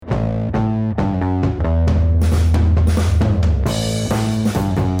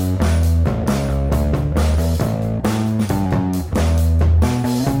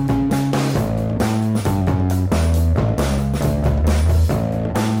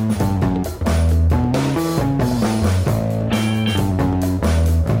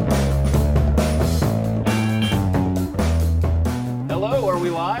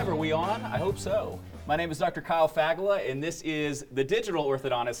My name is Dr. Kyle Fagala, and this is the Digital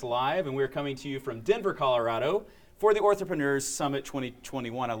Orthodontist Live, and we're coming to you from Denver, Colorado for the Orthopreneurs Summit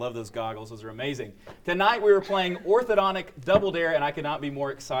 2021. I love those goggles. Those are amazing. Tonight we were playing Orthodontic Double Dare, and I could not be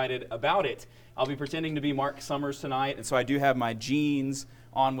more excited about it. I'll be pretending to be Mark Summers tonight, and so I do have my jeans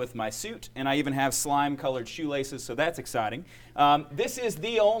on with my suit, and I even have slime-colored shoelaces, so that's exciting. This is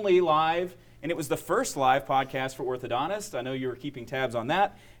the only live, and it was the first live podcast for orthodontists. I know you were keeping tabs on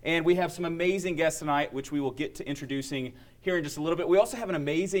that. And we have some amazing guests tonight, which we will get to introducing here in just a little bit. We also have an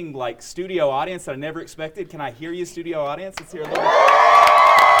amazing studio audience that I never expected. Can I hear you, studio audience? Let's hear a little bit.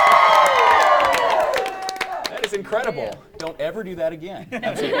 That is incredible. Yeah. Don't ever do that again.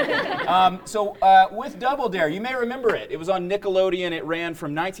 So with Double Dare, you may remember it. It was on Nickelodeon. It ran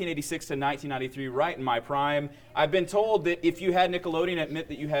from 1986 to 1993, right in my prime. I've been told that if you had Nickelodeon, it meant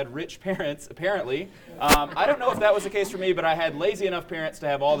that you had rich parents, apparently. I don't know if that was the case for me, but I had lazy enough parents to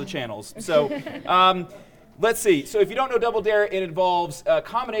have all the channels. So let's see. So if you don't know Double Dare, it involves a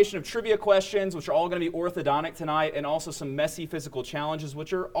combination of trivia questions, which are all going to be orthodontic tonight, and also some messy physical challenges,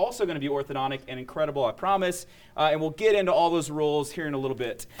 which are also going to be orthodontic and incredible, I promise. And we'll get into all those rules here in a little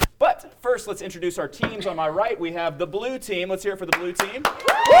bit. But first, let's introduce our teams. On my right, we have the blue team. Let's hear it for the blue team.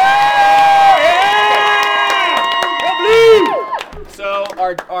 So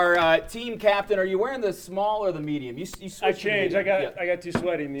our team captain, are you wearing the small or the medium? You I changed. I got too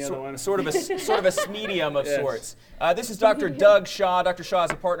sweaty in the other one. Sort of a medium of sorts. This is Dr. Doug Shaw. Dr. Shaw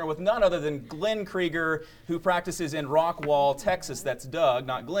is a partner with none other than Glenn Krieger, who practices in Rockwall, Texas. That's Doug,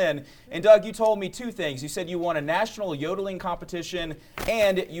 not Glenn. And Doug, you told me two things. You said you won a national yodeling competition,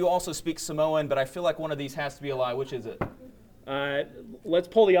 and you also speak Samoan, but I feel like one of these has to be a lie. Which is it? Let's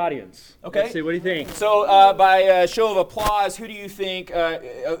poll the audience. Okay. Let's see, what do you think? So by show of applause, who do you think,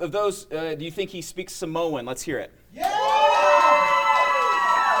 of those, do you think he speaks Samoan? Let's hear it. Yeah!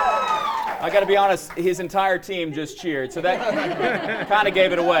 I got to be honest, his entire team just cheered, so that kind of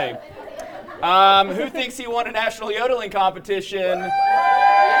gave it away. Who thinks he won a national yodeling competition?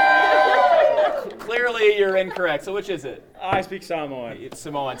 Clearly, you're incorrect. So which is it? I speak Samoan. It's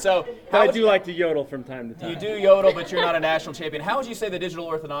Samoan. So I do like to yodel from time to time. You do yodel, but you're not a national champion. How would you say the digital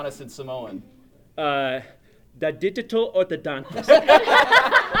orthodontist in Samoan? The digital orthodontist.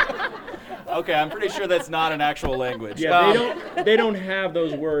 Okay, I'm pretty sure that's not an actual language. Yeah, they don't have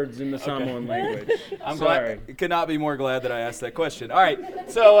those words in the Samoan language. I'm glad. Could not be more glad that I asked that question. All right,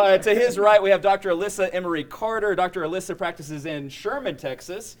 so to his right we have Dr. Alyssa Emory-Carter. Dr. Alyssa practices in Sherman,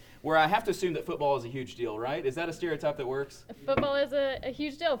 Texas, where I have to assume that football is a huge deal, right? Is that a stereotype that works? Football is a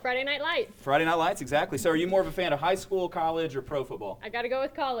huge deal. Friday Night Lights. Friday Night Lights, exactly. So are you more of a fan of high school, college, or pro football? I got to go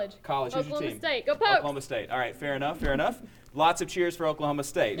with college. College. Who's your team? Oklahoma State. Go Pokes. Oklahoma State. All right, fair enough, fair enough. Lots of cheers for Oklahoma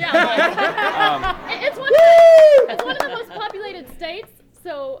State. Yeah. It's one of the most populated states,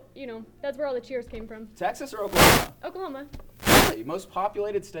 so, that's where all the cheers came from. Texas or Oklahoma? Oklahoma. Really? Most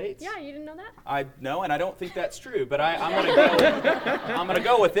populated states? Yeah, you didn't know that? I know, and I don't think that's true, but I'm gonna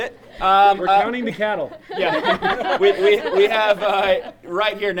go with it. We're counting the cattle. Yeah. we have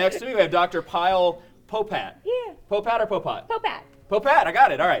right here next to me, we have Dr. Paiyal Popat. Yeah. Popat or Popat? Popat. Popat, I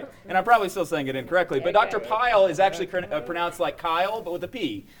got it, all right. And I'm probably still saying it incorrectly, but Dr. Paiyal is actually pronounced like Kyle, but with a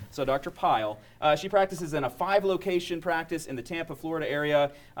P. So Dr. Paiyal. She practices in a 5-location practice in the Tampa, Florida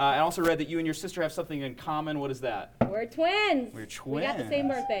area. I also read that you and your sister have something in common. What is that? We're twins. We're twins. We got the same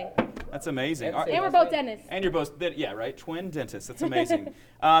birthday. That's amazing. And we're both dentists. And you're both, yeah, right? Twin dentists. That's amazing.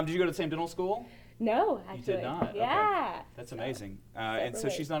 Did you go to the same dental school? No, actually. You did not? Yeah. Okay. That's amazing. And so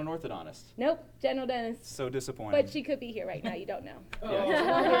she's not an orthodontist? Nope, general dentist. So disappointing. But she could be here right now, you don't know.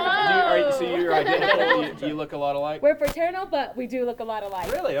 Yeah. So you're identical? Do you look a lot alike? We're fraternal, but we do look a lot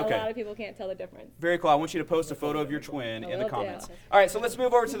alike. Really? Okay. A lot of people can't tell the difference. Very cool. I want you to post a photo of your twin in the comments. All right, so let's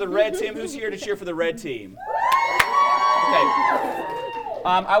move over to the red team. Who's here to cheer for the red team? Okay.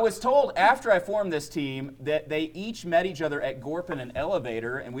 I was told after I formed this team that they each met each other at Gorp in an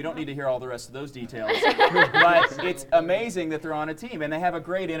elevator, and we don't need to hear all the rest of those details. But it's amazing that they're on a team, and they have a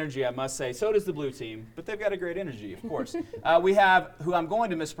great energy, I must say. So does the blue team, but they've got a great energy, of course. We have, who I'm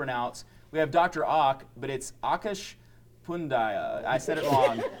going to mispronounce, we have Dr. Ak, but it's Akash Pandya. I said it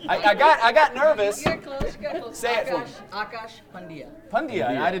wrong. I got nervous. You're close. You got close. Say it for me. Akash Pandya.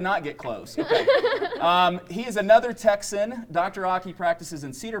 Pandya. I did not get close. Okay. He is another Texan. Dr. Aki practices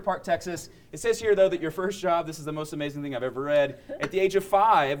in Cedar Park, Texas. It says here, though, that your first job, this is the most amazing thing I've ever read, at the age of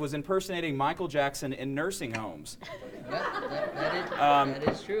 5 was impersonating Michael Jackson in nursing homes. That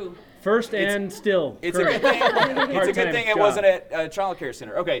is true. First and still. It's a good thing. It's a good thing it wasn't at a child care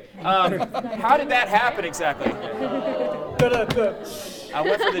center. Okay. How did that happen exactly? I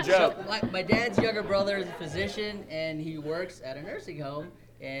went for the joke. So my dad's younger brother is a physician, and he works at a nursing home,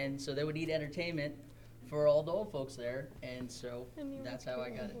 and so they would need entertainment. for all the old folks there, and so that's how I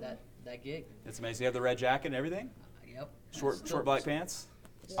got it, that gig. That's amazing. You have the red jacket and everything? Yep. Short black pants?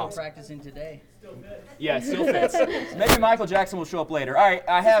 Still practicing today. Yeah, it still fits. Maybe Michael Jackson will show up later. All right,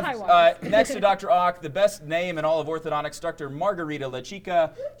 I have next to Dr. Ock, the best name in all of orthodontics, Dr. Margarita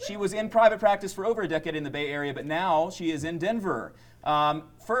Lachica. She was in private practice for over a decade in the Bay Area, but now she is in Denver.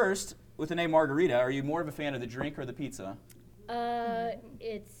 First, with the name Margarita, are you more of a fan of the drink or the pizza?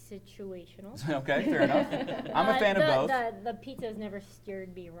 It's situational. Okay, fair enough. I'm a fan of both. The pizza's never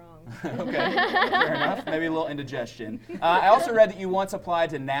steered me wrong. Okay, fair enough. Maybe a little indigestion. I also read that you once applied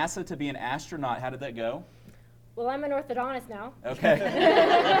to NASA to be an astronaut. How did that go? Well, I'm an orthodontist now. Okay.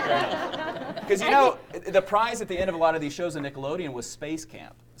 Because the prize at the end of a lot of these shows on Nickelodeon was Space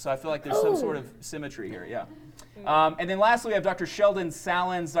Camp. So I feel like there's some sort of symmetry here, yeah. And then lastly, we have Dr. Sheldon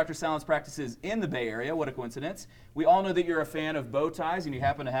Salins. Dr. Salins practices in the Bay Area. What a coincidence. We all know that you're a fan of bow ties, and you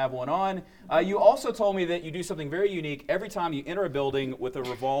happen to have one on. You also told me that you do something very unique every time you enter a building with a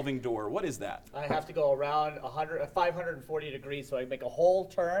revolving door. What is that? I have to go around 540 degrees, so I make a whole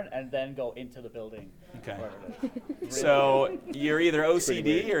turn and then go into the building. Okay. So you're either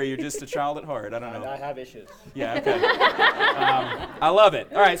OCD or you're just a child at heart. I don't know. I have issues. Yeah, okay. I love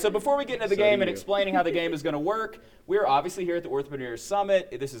it. All right, so before we get into the game and explaining how the game is going to work, we're obviously here at the Orthopreneur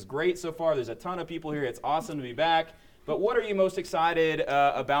Summit. This is great so far. There's a ton of people here. It's awesome to be back. But what are you most excited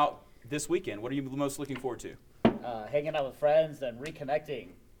about this weekend? What are you most looking forward to? Hanging out with friends and reconnecting.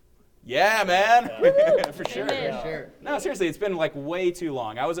 Yeah, man. For sure. For sure. No, seriously, it's been like way too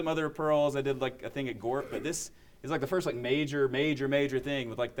long. I was at Mother of Pearls. I did like a thing at Gorp, but this is like the first like major thing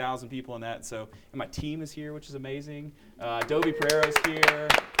with like 1,000 people in that. So, and my team is here, which is amazing. Dobie Pereiro's here.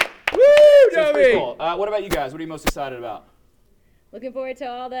 Woo, So it's pretty Dobie! cool. What about you guys? What are you most excited about? Looking forward to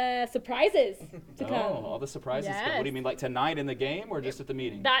all the surprises to come. Oh, all the surprises. Yes. What do you mean, like tonight in the game or just at the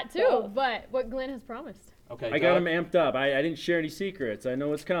meeting? That too, but what Glenn has promised. Okay. I got Doug? him amped up. I didn't share any secrets. I know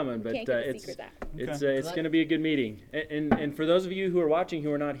what's coming, but Can't keep the it's secrets out. it's going to be a good meeting. And for those of you who are watching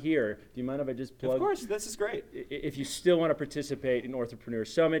who are not here, do you mind if I just plug? Of course, this is great. If you still want to participate in Orthopreneur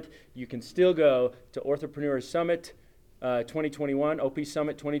Summit, you can still go to Orthopreneur Summit 2021,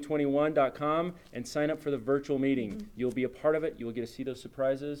 opsummit2021.com, and sign up for the virtual meeting. Mm-hmm. You'll be a part of it. You'll get to see those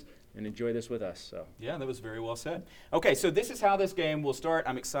surprises and enjoy this with us. So. Yeah, that was very well said. Okay, so this is how this game will start.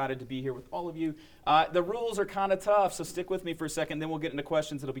 I'm excited to be here with all of you. The rules are kind of tough, so stick with me for a second, then we'll get into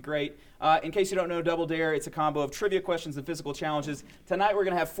questions. It'll be great. In case you don't know, Double Dare, it's a combo of trivia questions and physical challenges. Tonight we're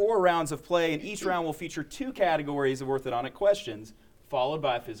going to have 4 rounds of play, and each round will feature 2 categories of orthodontic questions, followed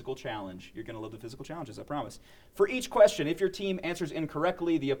by a physical challenge. You're going to love the physical challenges, I promise. For each question, if your team answers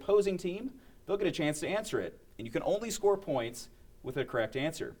incorrectly, the opposing team, they'll get a chance to answer it. And you can only score points with a correct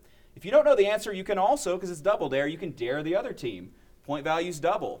answer. If you don't know the answer, you can also, because it's Double Dare, you can dare the other team. Point values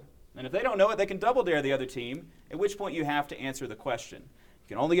double. And if they don't know it, they can double dare the other team, at which point you have to answer the question. You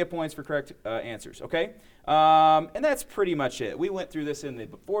can only get points for correct answers, okay? And that's pretty much it. We went through this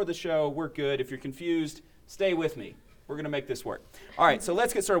before the show. We're good. If you're confused, stay with me. We're going to make this work. All right, so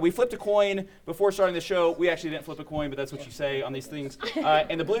let's get started. We flipped a coin before starting the show. We actually didn't flip a coin, but that's what you say on these things.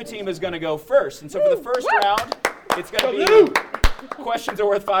 And the blue team is going to go first. And so for the first round, it's going to be questions are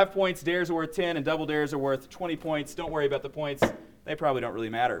worth 5 points, dares are worth 10, and double dares are worth 20 points. Don't worry about the points. They probably don't really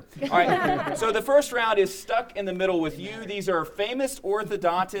matter. All right, so the first round is stuck in the middle with you. These are famous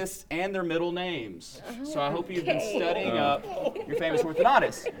orthodontists and their middle names. So I hope you've been studying up your famous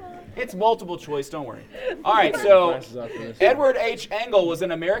orthodontists. It's multiple choice, don't worry. All right, so Edward H. Engel was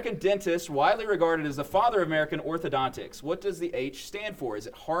an American dentist widely regarded as the father of American orthodontics. What does the H stand for? Is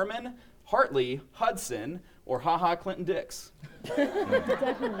it Harmon, Hartley, Hudson, or Ha-Ha Clinton Dix?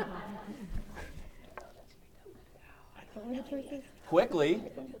 Definitely. Quickly.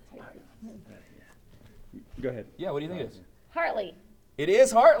 Go ahead. Yeah, what do you think it is? Hartley. It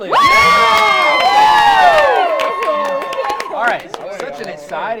is Hartley. All right, such an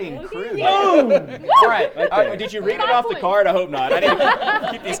exciting crew. All right, did you read it off the card? I hope not. I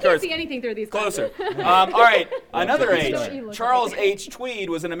didn't keep these cards See anything through these closer. All right, another H. Charles H. Tweed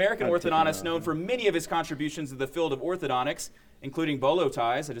was an American orthodontist known for many of his contributions to the field of orthodontics, including bolo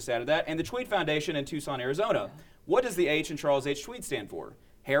ties, I just added that, and the Tweed Foundation in Tucson, Arizona. What does the H in Charles H. Tweed stand for?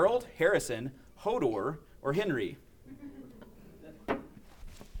 Harold, Harrison, Hodor, or Henry?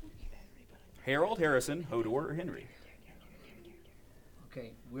 Harold, Harrison, Hodor, or Henry?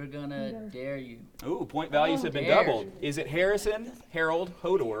 Okay, we're gonna dare you. Ooh, point values have been Dare. doubled. Is it Harrison, Harold,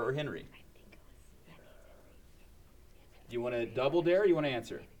 Hodor, or Henry? Do you want to double dare or you want to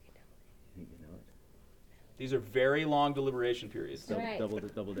answer? These are very long deliberation periods. Double dare.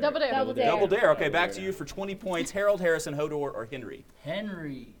 Double dare. Double dare. Okay, back to you for 20 points. Harold, Harrison, Hodor, or Henry?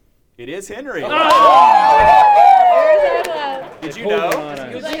 Henry. It is Henry. Did you Hold know?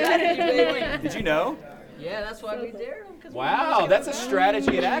 on. Good strategy, baby. Did you know? Yeah, that's why we dared him. Wow, that's a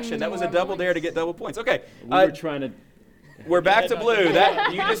strategy in action. That was a double dare to get double points. Okay, We were trying to. we're back to blue.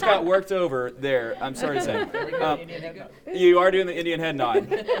 That you just got worked over there. I'm sorry to say. You are doing the Indian head nod.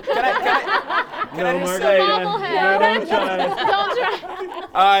 Can I just say? Bobblehead. Don't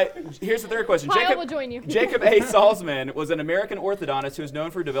try. Here's the third question. Paiyal will join you. Jacob A. Salzman was an American orthodontist who is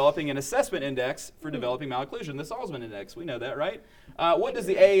known for developing an assessment index for developing malocclusion, the Salzman Index. We know that, right? What does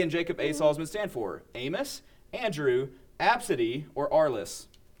the A in Jacob A. Salzman stand for? Amos, Andrew, Absidy, or Arliss?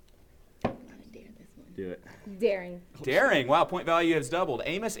 Do it. Daring. Daring. Wow, point value has doubled.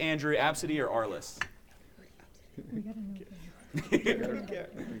 Amos, Andrew, Absidy, or Arliss?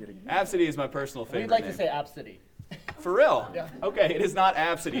 Absidy is my personal favorite We'd like name. to say Absidy. For real? Yeah. Okay, it is not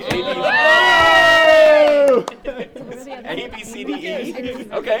Absidy. A, B, C, D, E.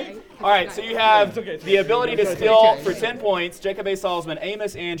 Okay. All right, so you have the ability to steal for 10 points. Jacob A. Salzman,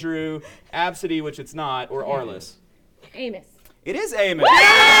 Amos, Andrew, Absidy, which it's not, or Arliss. Amos. It is Amos.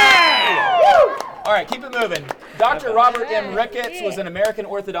 All right, keep it moving. Dr. Robert M. Ricketts was an American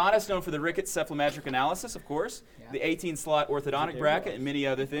orthodontist known for the Ricketts cephalometric analysis, of course, the 18-slot orthodontic bracket, and many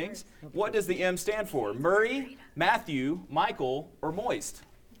other things. What does the M stand for? Murray, Matthew, Michael, or Moist?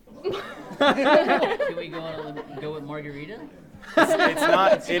 Can we go with Margarita? It's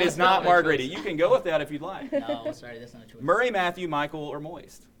not. It is not Margarita. You can go with that if you'd like. No, sorry, that's not a choice. Murray, Matthew, Michael, or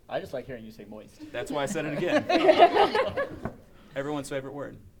Moist. I just like hearing you say moist. That's why I said it again. Everyone's favorite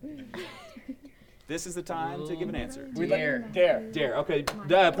word. This is the time to give an answer. Dare. Dare. Okay.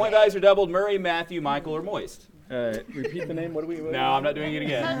 Point values are doubled. Murray, Matthew, Michael, or Moist. Repeat the name. What do we? No, I'm not doing it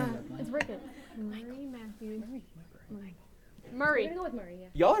again. It's Ricketts. Murray, Matthew. We're Murray. gonna go with Murray. Yeah.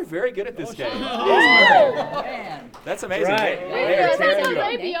 Y'all are very good at this game. Man. That's amazing. Right. They are That's tearing an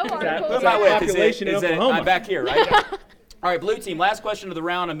you up. APO That- article. Who am I with? Population in Is it, Oklahoma. I'm back here, right? All right, blue team. Last question of the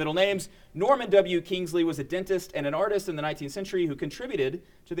round on middle names. Norman W. Kingsley was a dentist and an artist in the 19th century who contributed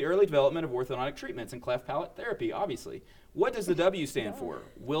to the early development of orthodontic treatments and cleft palate therapy, obviously. What does the W stand for?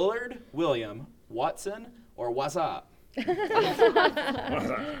 Willard, William, Watson, or What's-up?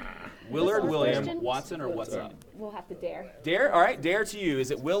 Willard, William, Watson, or what's up? We'll have to dare. Dare? All right, dare to you. Is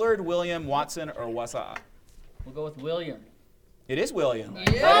it Willard, William, Watson, or what's up? We'll go with William. It is William.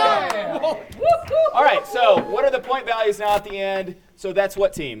 Yeah. All right, so what are the point values now at the end? So that's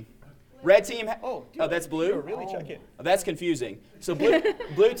what team? Red team? Oh, that's blue? Really check in. Oh, that's confusing. So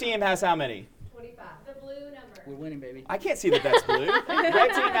blue team has how many? 25. The blue number. We're winning, baby. I can't see that that's blue.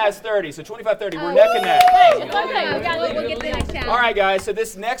 Red team has 30, so 25-30. We're neck and neck. We'll get the next challenge. All right, guys, so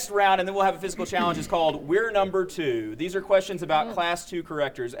this next round, and then we'll have a physical challenge, is called We're Number 2. These are questions about Class 2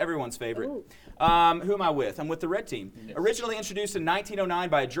 correctors, everyone's favorite. Who am I with? I'm with the red team. Yes. Originally introduced in 1909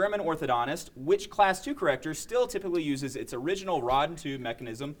 by a German orthodontist, which Class 2 corrector still typically uses its original rod and tube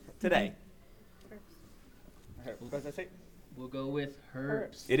mechanism today? What does that say? We'll go with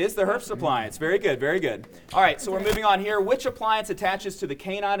Herbst. It is the Herbst appliance. Very good, very good. All right, so we're moving on here. Which appliance attaches to the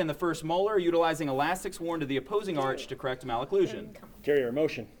canine in the first molar, utilizing elastics worn to the opposing arch to correct malocclusion? Carrier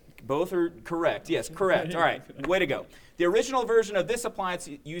motion. Both are correct. Yes, correct. All right, way to go. The original version of this appliance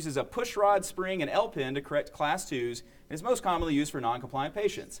uses a push rod, spring, and L-pin to correct Class 2s, and is most commonly used for non-compliant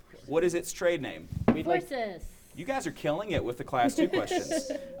patients. What is its trade name? Forces. You guys are killing it with the Class 2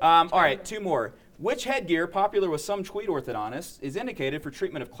 questions. All right, two more. Which headgear, popular with some tweed orthodontists, is indicated for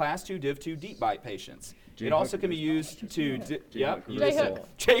treatment of Class 2 Div 2 deep bite patients? It also can be used to, yep,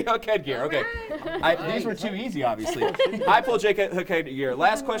 J-hook headgear, okay. These were too easy, obviously. High pull J-hook headgear.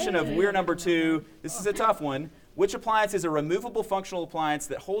 Last question of We're Number 2. This is a tough one. Which appliance is a removable functional appliance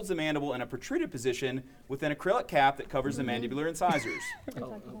that holds the mandible in a protruded position with an acrylic cap that covers the mandibular incisors?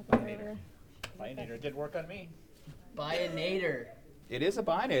 Binator did work on me. Binator. It is a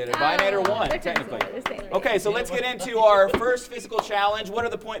binator. Binator 1, technically. Okay, so let's get into our first physical challenge. What are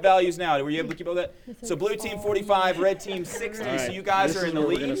the point values now? Were you able to keep up with that? So blue team 45, red team 60. Right. So you guys are in the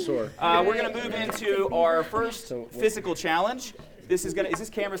lead. We're We're going to move into our first physical challenge. This is this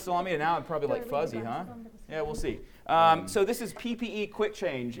camera still on me? And now I'm probably like fuzzy, huh? Yeah, we'll see. So this is PPE quick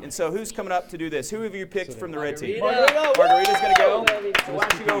change. And so who's coming up to do this? Who have you picked from the red team? Margarita's going to go. So why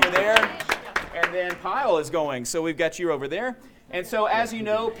don't you go over there? And then Paiyal is going. So we've got you over there. And so, as you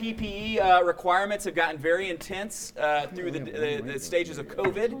know, PPE requirements have gotten very intense through the stages of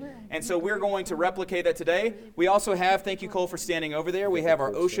COVID. And so we're going to replicate that today. We also have, thank you, Cole, for standing over there. We have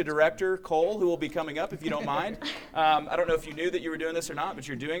our OSHA director, Cole, who will be coming up, if you don't mind. I don't know if you knew that you were doing this or not, but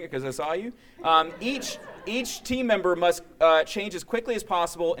you're doing it because I saw you. Each team member must change as quickly as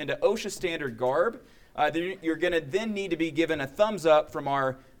possible into OSHA standard garb. You're going to then need to be given a thumbs up from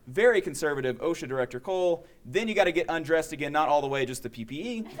our very conservative OSHA Director Cole. Then you got to get undressed again, not all the way, just the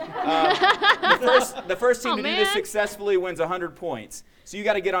PPE. The first team to do this successfully wins 100 points. So you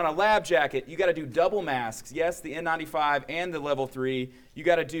got to get on a lab jacket. You got to do double masks. Yes, the N95 and the level 3. You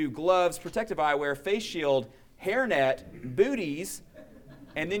got to do gloves, protective eyewear, face shield, hairnet, booties,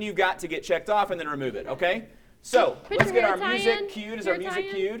 and then you've got to get checked off and then remove it, okay? So let's get our music cued. Is our music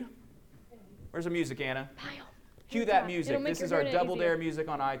cued? Where's our music, Anna? Cue that music. This is our Double Dare music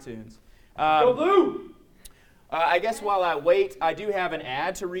on iTunes. Go Blue! I guess while I wait, I do have an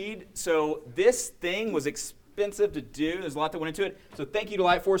ad to read. So this thing was expensive to do. There's a lot that went into it. So thank you to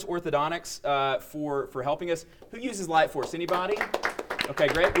Lightforce Orthodontics for helping us. Who uses Lightforce? Anybody? Okay,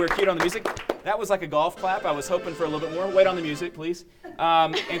 great. We're cued on the music. That was like a golf clap. I was hoping for a little bit more. Wait on the music, please.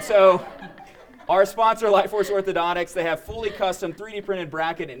 And so our sponsor, Lightforce Orthodontics, they have fully custom 3D printed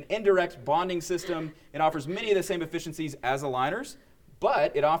bracket and indirect bonding system. It offers many of the same efficiencies as aligners,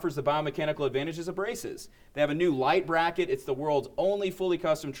 but it offers the biomechanical advantages of braces. They have a new light bracket. It's the world's only fully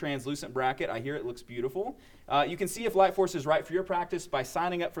custom translucent bracket. I hear it looks beautiful. You can see if Lightforce is right for your practice by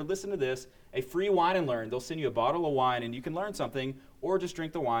signing up for, listen to this, a free wine and learn. They'll send you a bottle of wine and you can learn something or just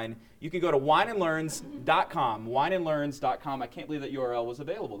drink the wine. You can go to wineandlearns.com, wineandlearns.com. I can't believe that URL was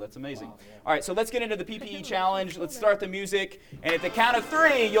available. That's amazing. Wow, yeah. All right, so let's get into the PPE challenge. Let's start the music. And at the count of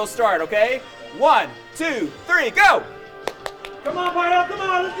 3, you'll start, okay? 1, 2, 3, go! Come on, Paiyal, come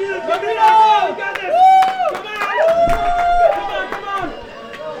on, let's do this! Come on, you got this! Woo! Come on! Come on, come on!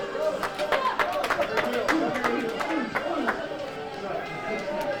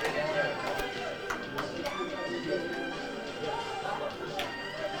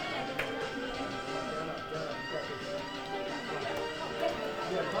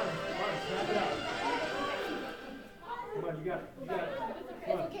 Come on, you got it. You got it.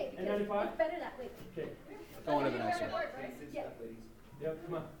 Come on. Okay, N95? it's better that way. Okay. Go on to the next one. Yep,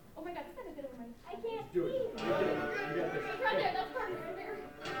 come on. Oh my god, it's not a good one. I can't Do it. see. You got this. You got this. It's right there, that's part of your hair.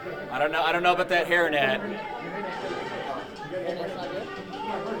 I don't know about that hairnet. And that's not good?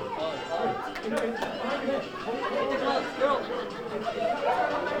 Take the gloves, girl.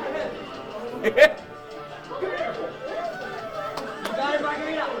 You got it,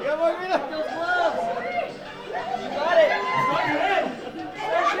 Margarita. Yeah, Margarita. Those gloves. You got it. On your head.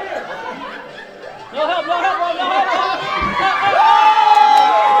 Right there. No help, no help, no help.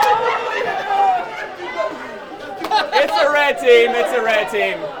 It's a red team. It's a red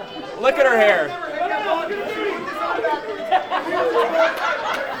team. Look at her hair.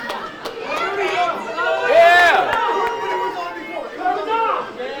 Yeah.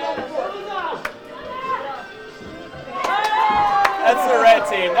 That's a red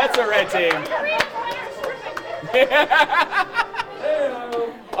team. That's a red team.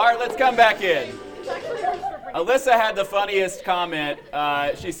 All right, let's come back in. Alyssa had the funniest comment.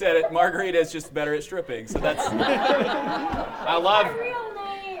 She said, "Margarita is just better at stripping." So that's. I love.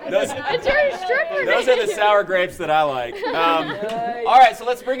 Those are the sour grapes that I like. All right, so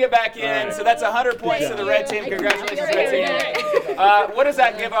let's bring it back in. So that's 100 points to the red team. Congratulations, red team. What does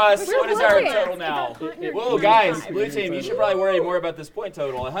that give us? What is our total now? Whoa, guys, blue team, you should probably worry more about this point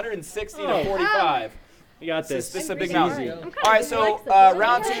total. 160 to 45. You got this. This is a big mountain. All right, so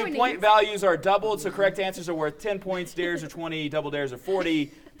round 2, point values are doubled, so correct answers are worth 10 points, dares are 20, double dares are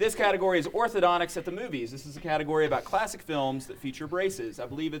 40. This category is orthodontics at the movies. This is a category about classic films that feature braces. I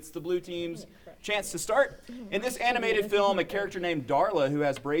believe it's the blue team's chance to start. In this animated film, a character named Darla, who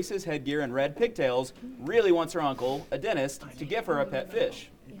has braces, headgear, and red pigtails, really wants her uncle, a dentist, to give her a pet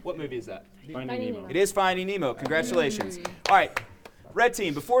fish. What movie is that? Finding Nemo. It is Finding Nemo. Congratulations. All right. Red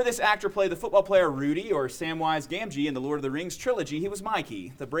team, before this actor played the football player Rudy or Samwise Gamgee in the Lord of the Rings trilogy, he was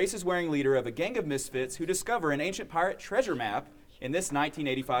Mikey, the braces-wearing leader of a gang of misfits who discover an ancient pirate treasure map in this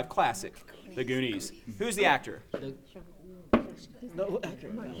 1985 classic, The Goonies. Who's the actor?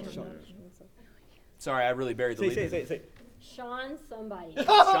 Sorry, I really buried the lead. Say. Sean somebody.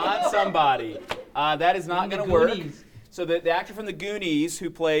 Sean somebody. That is not going to work. So the actor from The Goonies who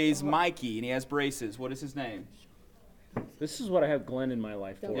plays Mikey, and he has braces, what is his name? This is what I have Glenn in my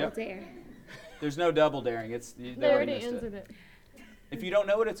life for. Double dare. There's no double daring. They already answered it. If you don't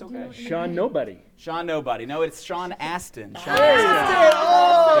know it, it's okay. Sean Nobody. Sean Nobody. No, it's Sean Astin. Sean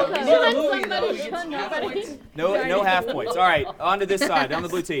No half points. All right, on to this side, on the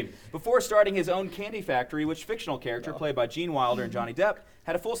blue team. Before starting his own candy factory, which fictional character, played by Gene Wilder and Johnny Depp,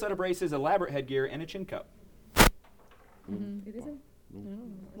 had a full set of braces, elaborate headgear, and a chin cup? It isn't?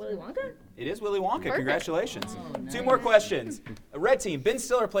 Willy Wonka? It is Willy Wonka. Perfect. Congratulations. Oh, nice. 2 more questions. Red team. Ben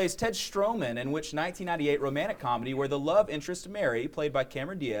Stiller plays Ted Stroman in which 1998 romantic comedy where the love interest Mary, played by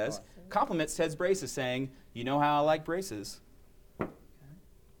Cameron Diaz, compliments Ted's braces, saying, "You know how I like braces."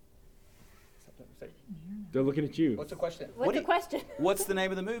 They're looking at you. What's the question? What's the question? What's the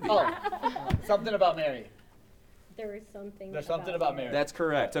name of the movie? Oh, something about Mary. There is something. There's something about Mary. That's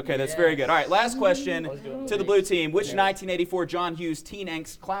correct. Okay, that's very good. All right, last question I was doing to the blue team. Which 1984 John Hughes teen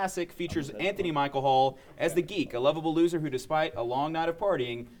angst classic features Anthony Michael Hall as the geek, a lovable loser who, despite a long night of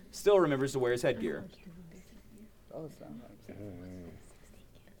partying, still remembers to wear his headgear? Oh, it's not.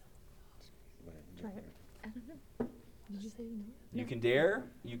 You can dare.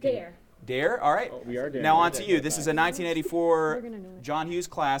 You can Dare. Dare. All right. We are daring. Now on to you. This is a 1984 We're gonna know it. John Hughes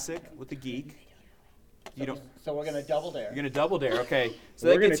classic with the geek. You don't. So we're gonna double dare. You're gonna double dare. Okay. So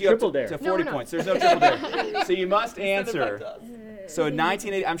We're that gonna gets you up triple to, dare. to No, 40 we're not. points. There's no triple dare. So you must answer. Affect us. So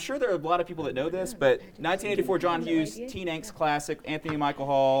 1980, I'm sure there are a lot of people that know this, but 1984 John Hughes teen angst classic, Anthony Michael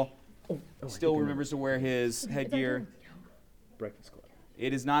Hall still remembers to wear his headgear. Breakfast Club.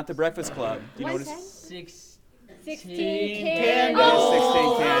 It is not the Breakfast Club. Do you know what it is? 16 Oh, candles.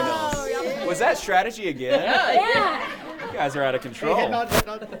 16 candles. Was that strategy again? Yeah. You guys are out of control. Head All nod, head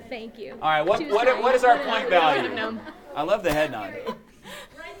nod. Thank you. right, what is our point value? I love the head nod.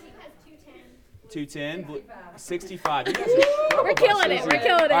 210, 65. You guys are We're killing it. We're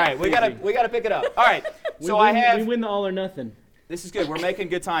killing it. All right, we gotta pick it up. All right, so We win the all or nothing. This is good. We're making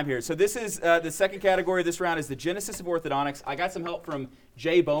good time here. So this is the second category of this round is the genesis of orthodontics. I got some help from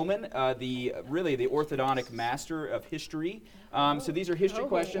Jay Bowman, the orthodontic master of history. So these are history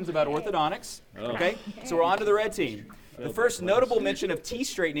questions about orthodontics. Okay, so we're on to the red team. The first notable mention of teeth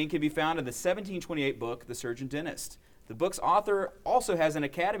straightening can be found in the 1728 book, The Surgeon Dentist. The book's author also has an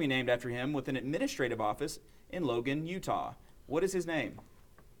academy named after him with an administrative office in Logan, Utah. What is his name?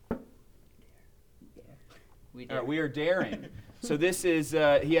 We All right, we are daring. So this is, he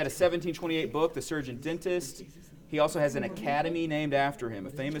had a 1728 book, The Surgeon Dentist. He also has an academy named after him,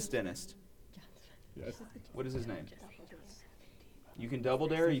 a famous dentist. What is his name? You can double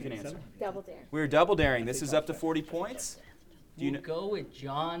dare or you can answer. Double dare. We're double daring. This is up to 40 points. Do you We'll know? go with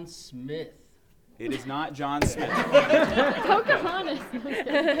John Smith. It is not John Smith. Pocahontas.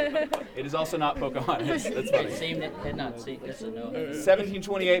 It is also not Pocahontas. That's funny. Same head nod. See, yes or no?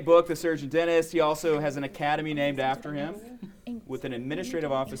 1728 book, The Surgeon Dentist. He also has an academy named after him with an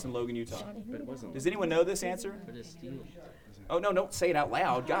administrative office in Logan, Utah. Does anyone know this answer? For the steal. Oh, no, don't say it out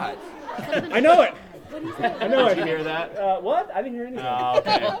loud. God. I know it. I know Did you it. hear that? What? I didn't hear anything. Oh,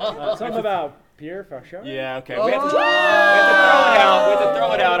 okay. Something about Pierre Fauchard? Yeah, okay. We have to throw it out. We have to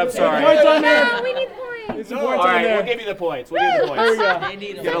throw it out. I'm sorry. Points on there. Oh, we need points. It's some All points on right, there. we'll give you the points. We'll give you the There we points. go. They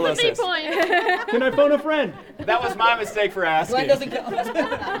need Get them. Alyssa. 3 points. Can I phone a friend? That was my mistake for asking. Glenn doesn't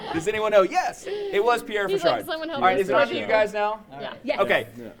count. Does anyone know? Yes, it was Pierre He's like, Fauchard. someone help All right, me is it on to you guys now? Yeah. Yes. Okay.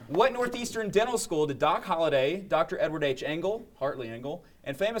 Yeah. What Northeastern dental school did Doc Holliday, Dr. Edward H. Engel, Hartley Engel,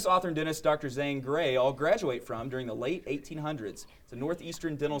 and famous author and dentist Dr. Zane Grey all graduate from during the late 1800s? It's a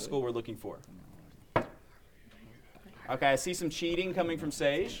Northeastern dental school we're looking for. Okay, I see some cheating coming from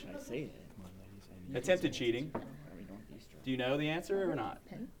Sage. Attempted cheating. Do you know the answer or not?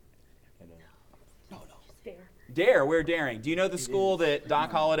 Dare, we're daring. Do you know the school that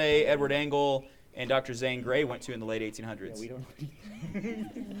Doc Holliday, Edward Engel, and Dr. Zane Grey went to in the late 1800s? We don't.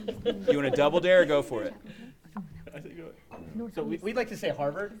 You want to double dare or go for it? So we'd like to say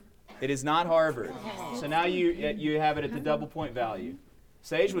Harvard. It is not Harvard. So now you have it at the double point value.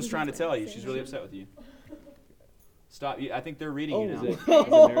 Sage was trying to tell you. She's really upset with you. Stop. I think they're reading you now. Is it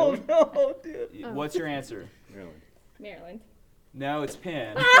Maryland? No, dude. What's your answer? Maryland. Maryland. No, it's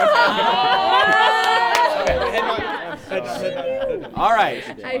Penn. Head nod. Head nod. All right.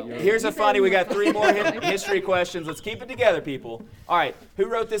 Here's a funny. We got 3 more history questions. Let's keep it together, people. All right. Who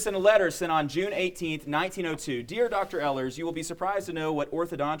wrote this in a letter sent on June 18th, 1902? Dear Dr. Ehlers, you will be surprised to know what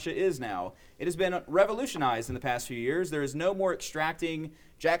orthodontia is now. It has been revolutionized in the past few years. There is no more extracting.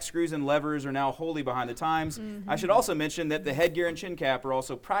 Jack screws and levers are now wholly behind the times. I should also mention that the headgear and chin cap are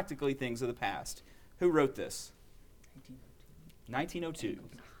also practically things of the past. Who wrote this? 1902.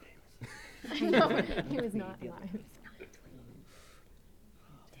 No, he was not alive.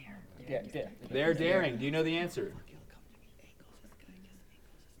 They're daring. Do you know the answer?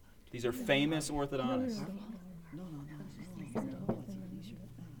 These are famous orthodontists.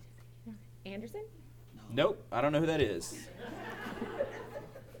 Anderson? Nope, I don't know who that is.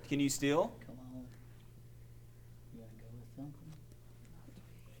 Can you steal? Come on. You wanna go with them?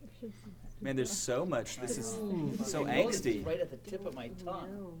 Man, there's so much. This is so I noticed it's angsty. right at the tip of my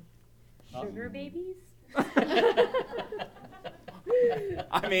tongue. Sugar babies?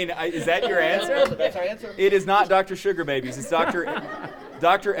 I mean, is that your answer? That's our answer. It is not Dr. Sugar Babies. It's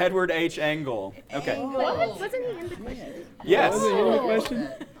Dr. Edward H. Engel. Okay. What? Wasn't he in the question? Yes. Was it in the question?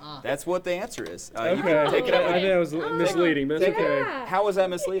 That's what the answer is. You Okay. can take it up I with think that was misleading, but that's okay. Yeah. How was that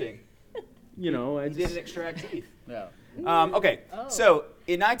misleading? you know, He didn't extract teeth. No. Okay, so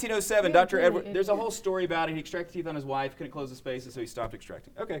in 1907, Dr. Edward, there's a whole story about it. He extracted teeth on his wife, couldn't close the spaces, so he stopped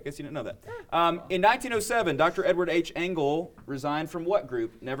extracting. Okay, I guess you didn't know that. In 1907, Dr. Edward H. Engel resigned from what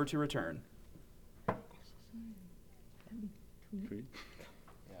group, never to return?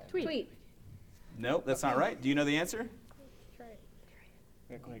 Tweet. Nope, that's not right. Do you know the answer?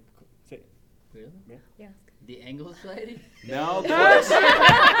 Really? Yeah. The Angle Society? No, close. Close.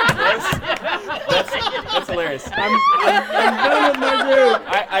 That's hilarious. I'm done with my group.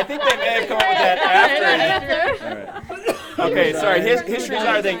 I think they may have come up with that after. Okay, sorry. History's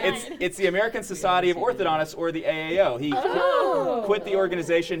another thing. It's the American Society of Orthodontists, or the AAO. He quit the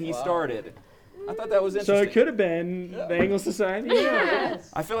organization he started. I thought that was So interesting. it could have been the Angle Society. Yeah.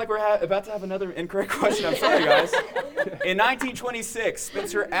 I feel like we're about to have another incorrect question. I'm sorry, guys. In 1926,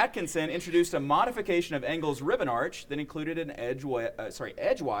 Spencer Atkinson introduced a modification of Engel's ribbon arch that included an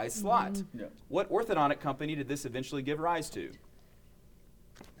edgewise slot. Yeah. What orthodontic company did this eventually give rise to?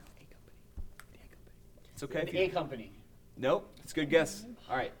 It's okay. if The you- A Company. Nope. It's a good guess.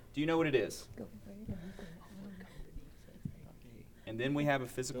 All right. Do you know what it is? And then we have a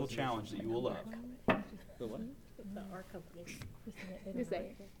physical challenge that you will love. The what? You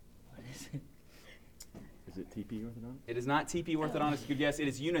say. Is it TP Orthodontic? It is not TP Orthodontics. Good guess. It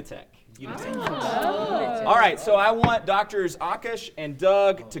is Unitech. All right. So I want Doctors Akash and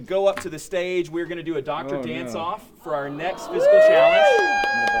Doug to go up to the stage. We're going to do a doctor dance-off for our next physical challenge.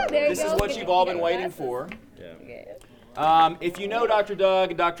 This is what you've all been waiting for. Yeah. If you know Dr. Doug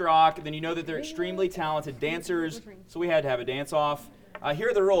and Dr. Ak, then you know that they're extremely talented dancers, so we had to have a dance-off. Here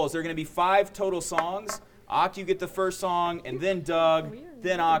are the rules. There are going to be 5 total songs. Ak, you get the first song, and then Doug,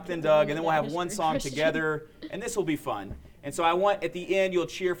 then Ak, then Doug, and then we'll have one song together, and this will be fun. And so I want, at the end, you'll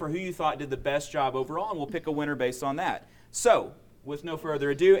cheer for who you thought did the best job overall, and we'll pick a winner based on that. So, with no further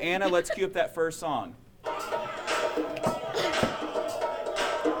ado, Anna, let's cue up that first song.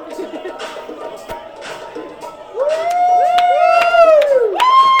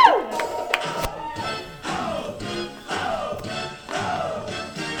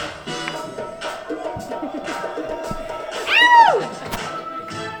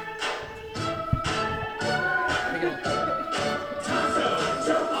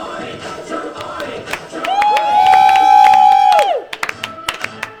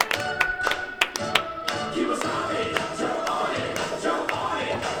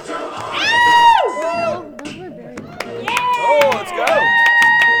 Oh, let's go.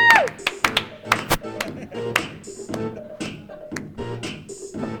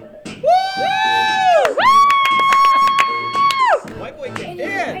 White boy can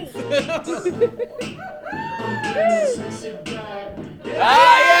dance.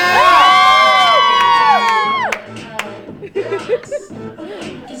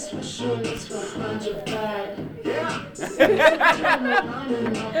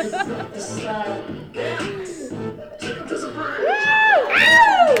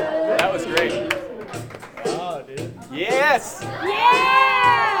 That was great. Oh, dude. Yes.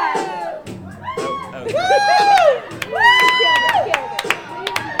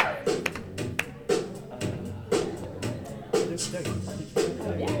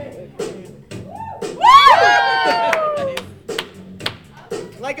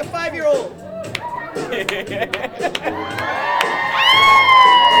 Like a 5-year-old.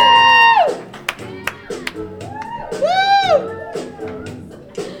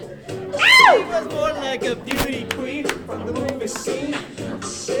 She was more like a beauty queen from the movie scene.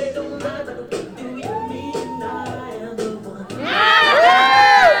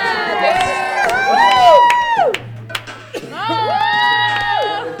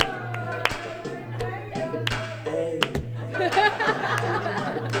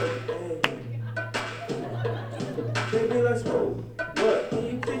 Baby, let's roll. What? Can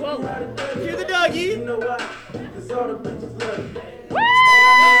you teach me how to dance? Hear the doggy. You know why? 'Cause all the bitches love me.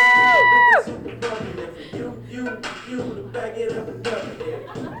 You to back it up and dump it.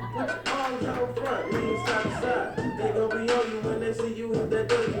 Put your arms out front, lean side to side. They gon' be on you when they see you hit that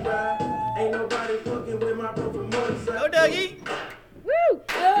dirty ride. Ain't nobody fucking with my bro from Morningside. No doggy.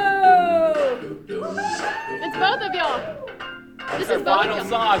 It's both of y'all. This is both of Final y'all.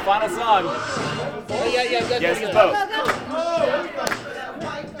 song, final song. Oh, yeah. Yes, it's both.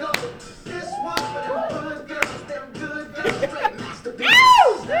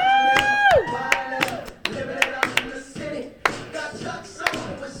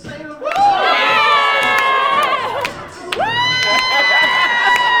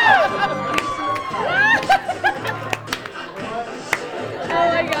 Oh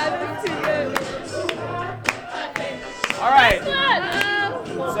my god, that's too good. All right. Good.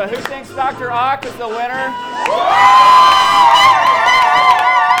 So who thinks Dr. Rock is the winner.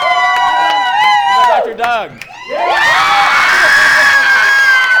 Dr. Doug.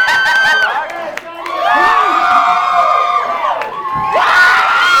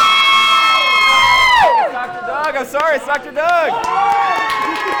 Dr. Doug, I'm sorry, it's Dr. Doug.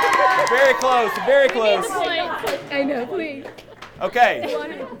 Very close, very close. I know, please. Okay.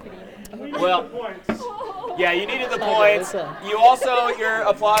 Well, yeah, you needed the points. You also, your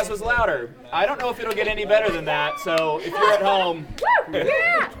applause was louder. I don't know if it'll get any better than that, so if you're at home,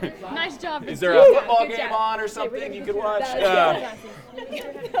 Nice job. is there a football game on or something you could watch?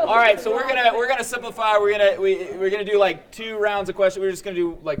 All right, so we're gonna simplify. We're gonna do like 2 rounds of questions. We're just gonna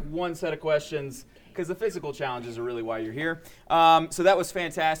do like 1 set of questions because the physical challenges are really why you're here. So that was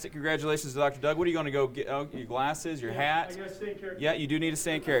fantastic. Congratulations to Dr. Doug. What are you going to go get? Oh, your glasses, your hat. I gotta stay in character. Yeah, you do need to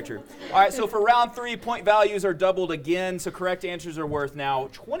stay in character. All right, so for round 3, point values are doubled again. So correct answers are worth now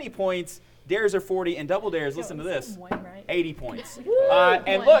 20 points. Dares are 40, and double dares, listen to this, 80 points.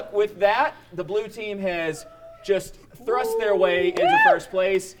 And look, with that, the blue team has just thrust their way into first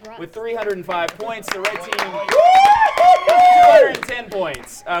place with 305 points. The red team, 210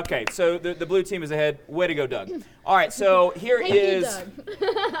 points. Okay, so the blue team is ahead. Way to go, Doug. All right, so here is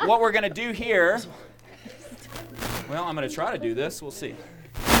what we're going to do here. Well, I'm going to try to do this. We'll see.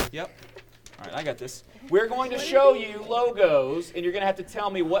 Yep. All right, I got this. We're going to show you logos, and you're going to have to tell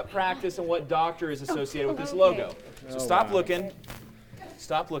me what practice and what doctor is associated with this logo. So stop looking.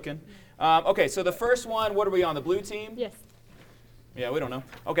 Stop looking. Okay, so the first one, what are we on, the blue team? Yes. Yeah, we don't know.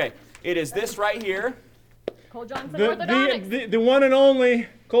 Okay, it is this right here. Cole Johnson Orthodontics. The one and only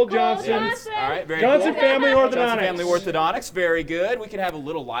Cole Johnson. Johnson. All right, very Johnson cool. Family Orthodontics. Johnson Family Orthodontics, very good. We can have a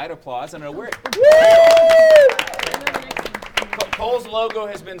little light applause. I don't know where. Cole's logo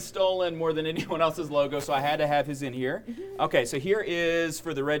has been stolen more than anyone else's logo, so I had to have his in here. Okay, so here is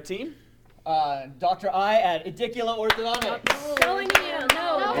for the red team. Dr. I at Edicula Orthodontics. Showing you.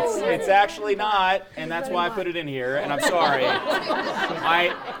 No. It's actually not, and that's why I put it in here, and I'm sorry.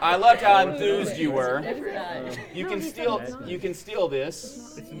 I loved how enthused you were. You can steal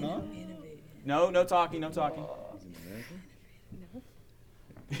this. It's not. No talking. Doug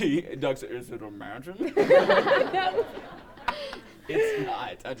said, "Is it Imagine?" It's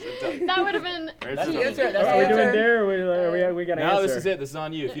not. That would have been. That's the answer. That's Are we the doing answer. dare or we got to answer? No, this is it. This is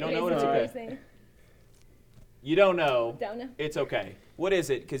on you. If you don't know it, it's okay. You don't know. Don't know. It's okay. What is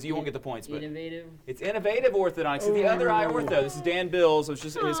it? Because you won't get the points. But Innovative. it's Innovative Orthodontics. It's the other eye ortho. This is Dan Bills. It's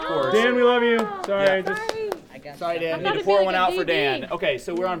just his course. Dan, we love you. Sorry. Yeah. Sorry, Dan. I need to pour one out for Dan. Okay,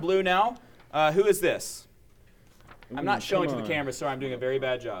 so we're on blue now. Who is this? I'm not showing to the camera. Sorry, I'm doing a very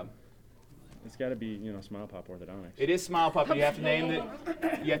bad job. It's got to be, Smile Pop Orthodontics. It is Smile Pop. You have to name the.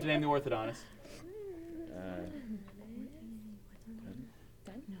 You have to name the orthodontist.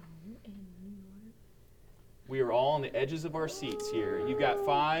 We are all on the edges of our seats here. You've got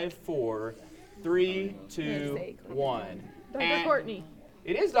 5, 4, 3, 2, 1. Dr. Courtney.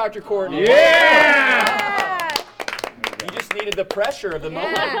 It is Dr. Courtney. Yeah! You just needed the pressure of the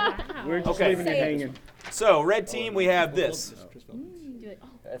moment. We're just Okay. leaving you hanging. So, red team, we have this.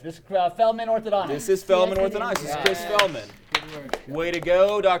 This is Feldman Orthodontics. This is Feldman Orthodontics. This is Chris Feldman. Way to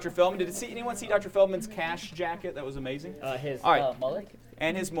go, Dr. Feldman. Did anyone see Dr. Feldman's cash jacket? That was amazing. His All right. mullet.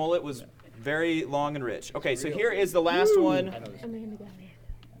 And his mullet was very long and rich. Okay, so here is the last one.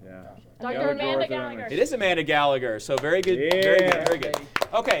 Yeah. Dr. Amanda Gallagher. It is Amanda Gallagher, so very good, very good, very good.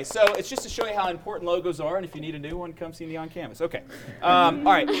 Okay, so it's just to show you how important logos are, and if you need a new one, come see me on campus. Okay, all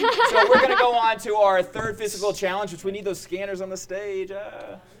right, so we're going to go on to our third physical challenge, which we need those scanners on the stage.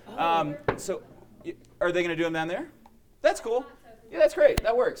 So are they going to do them down there? That's cool. Yeah, that's great.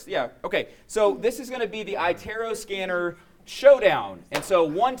 That works. Yeah, okay. So this is going to be the iTero scanner showdown. And so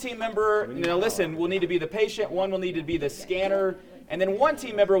one team member, listen, will need to be the patient, one will need to be the scanner, and then one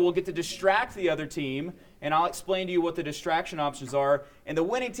team member will get to distract the other team, and I'll explain to you what the distraction options are. And the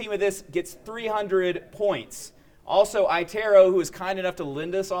winning team of this gets 300 points. Also, iTero, who is kind enough to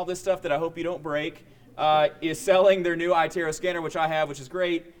lend us all this stuff that I hope you don't break, is selling their new iTero scanner, which I have, which is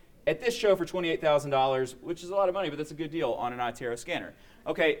great, at this show for $28,000, which is a lot of money, but that's a good deal on an iTero scanner.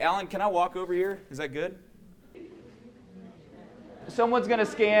 Okay, Alan, can I walk over here? Is that good? Someone's going to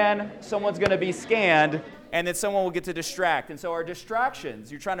scan, someone's going to be scanned, and then someone will get to distract. And so our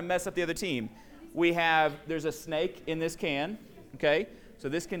distractions, you're trying to mess up the other team. There's a snake in this can, okay? So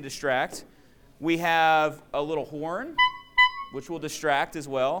this can distract. We have a little horn, which will distract as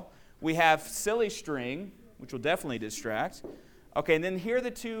well. We have silly string, which will definitely distract. Okay, and then here are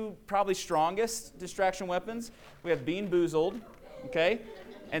the two probably strongest distraction weapons. We have Bean Boozled, okay?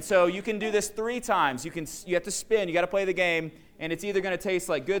 And so you can do this 3 times. You have to spin, you got to play the game, and it's either going to taste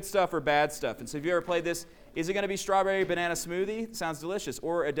like good stuff or bad stuff. And so if you ever played this, is it going to be strawberry banana smoothie? Sounds delicious.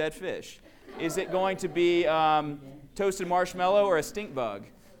 Or a dead fish? Is it going to be toasted marshmallow or a stink bug?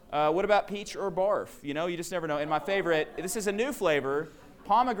 What about peach or barf? You know, you just never know. And my favorite, this is a new flavor,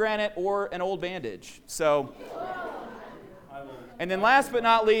 pomegranate or an old bandage. So, and then last but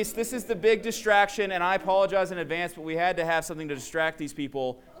not least, this is the big distraction, and I apologize in advance, but we had to have something to distract these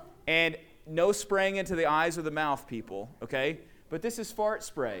people. And no spraying into the eyes or the mouth, people, okay? But this is fart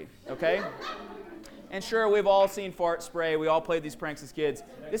spray, okay? And sure, we've all seen fart spray. We all played these pranks as kids.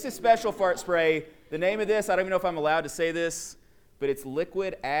 This is special fart spray. The name of this, I don't even know if I'm allowed to say this, but it's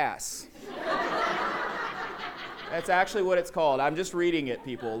liquid ass. That's actually what it's called. I'm just reading it,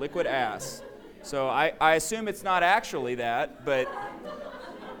 people, liquid ass. So I assume it's not actually that, but...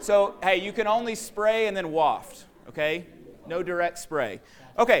 So, hey, you can only spray and then waft, okay? No direct spray.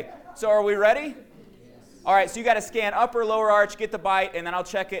 Okay, so are we ready? All right, so you got to scan upper, lower arch, get the bite, and then I'll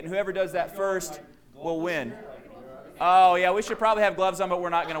check it, and whoever does that first will win. Oh, yeah, we should probably have gloves on, but we're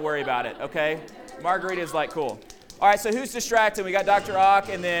not going to worry about it, okay? Margarita's like, cool. All right, so who's distracted? We got Dr. Ock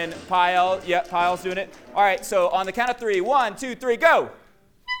and then Paiyal. Yep, Paiyal's doing it. All right, so on the count of 3, 1, 2, 3, go.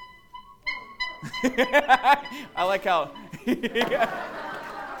 I like how...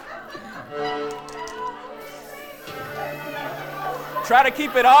 Try to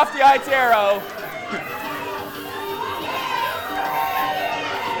keep it off the itero.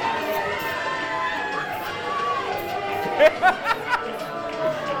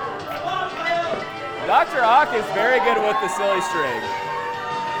 Dr. Ock is very good with the silly string.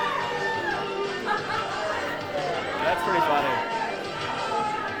 That's pretty funny.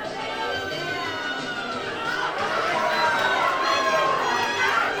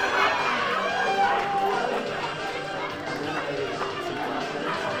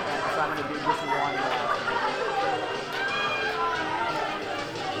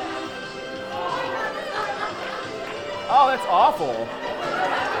 Oh, that's awful.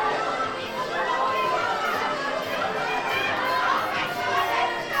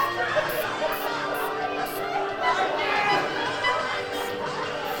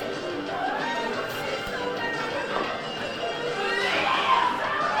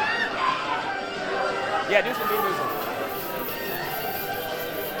 Yeah, do some beat boozle.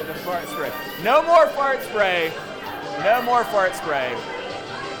 The fart spray. No more fart spray. No more fart spray.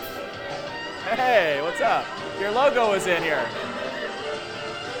 Hey, what's up? Your logo is in here.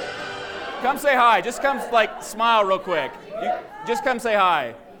 Come say hi. Just come, like, smile real quick. Just come say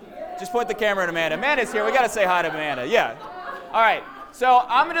hi. Just point the camera at Amanda. Amanda's here. We got to say hi to Amanda. Yeah. All right. So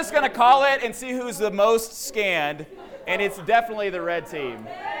I'm just going to call it and see who's the most scanned. And it's definitely the red team.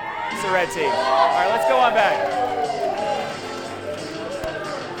 It's the red team. All right, let's go on back.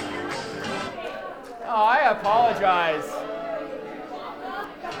 Oh, I apologize.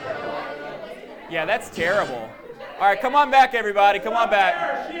 Yeah, that's terrible. All right, come on back, everybody. Come on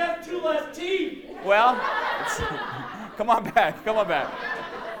back. She has 2 less teeth. Well, come on back. Come on back.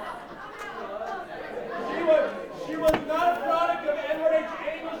 She was not a product of Edward H.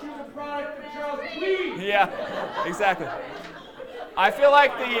 Engel. She was a product of Charles Queen. Yeah, exactly. I feel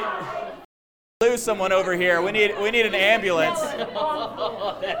like lose someone over here. We need an ambulance.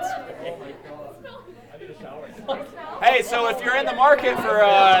 That's great. Hey, so if you're in the market for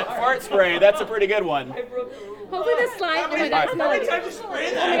fart spray, that's a pretty good one. Hopefully this slime. Oh my god, it smells like it. Just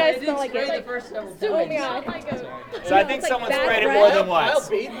spray Oh my that. god, it smells like Spray the it. first several Oh my times. god. So I think It's like someone bad sprayed it breath. more than Kyle once.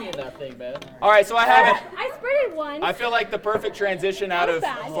 beat me in that thing, man. All right, so I have it. I sprayed it once. I feel like the perfect transition out of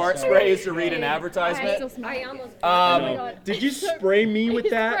Bad. fart spray is to read an I advertisement. still smell it. almost. Oh my god. Did you spray me with He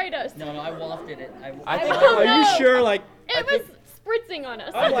that? sprayed us. No, I wafted it. I think Are you No. sure? Like, It was spritzing on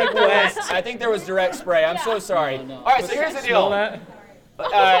us. I'm like wet. I think there was direct spray. I'm so sorry. No. All right, so here's the Smell deal. that?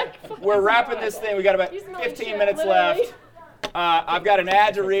 We're wrapping this thing. We got about You smell like 15 shit, minutes literally. left. I've got an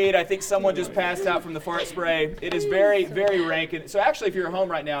ad to read. I think someone just passed out from the fart spray. It is very, very rank. So actually, if you're at home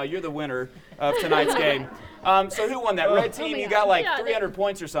right now, you're the winner of tonight's game. So who won that? Red team, you got like Yeah, 300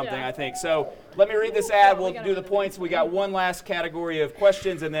 points or something, yeah. I think. So let me read this ad. We'll do the points. We got one last category of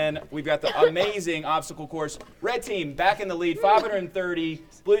questions, and then we've got the amazing obstacle course. Red team back in the lead, 530.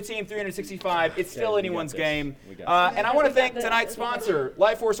 Blue team, 365. It's still anyone's game. And I want to thank tonight's sponsor,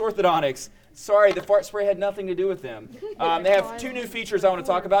 Life Force Orthodontics. Sorry, the fart spray had nothing to do with them. They have 2 new features I want to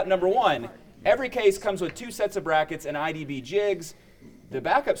talk about. Number 1, every case comes with 2 sets of brackets and IDB jigs. The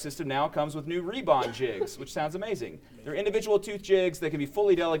backup system now comes with new Rebond jigs, which sounds amazing. They're individual tooth jigs that can be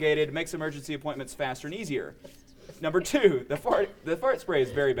fully delegated, makes emergency appointments faster and easier. Number 2, the fart spray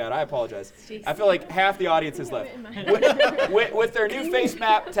is very bad. I apologize. I feel like half the audience is left. With their new face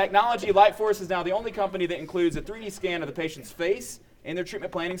map technology, Lightforce is now the only company that includes a 3D scan of the patient's face in their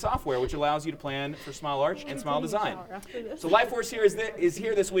treatment planning software, which allows you to plan for smile arch and smile design. So Lightforce here is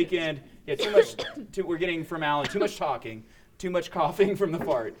here this weekend. Yeah, we're getting from Alan, too much talking, too much coughing from the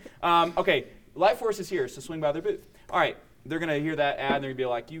fart. Okay, Lightforce is here, so swing by their booth. All right. They're going to hear that ad, and they're going to be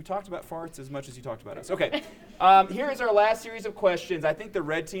like, you talked about farts as much as you talked about us. Okay. Here is our last series of questions. I think the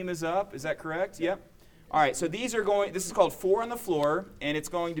red team is up. Is that correct? Yep. All right. So this is called 4 on the Floor, and it's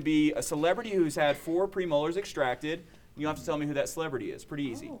going to be a celebrity who's had 4 premolars extracted. You'll have to tell me who that celebrity is. Pretty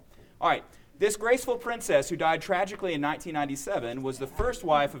easy. All right. This graceful princess who died tragically in 1997 was the first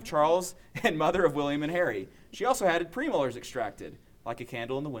wife of Charles and mother of William and Harry. She also had premolars extracted, like a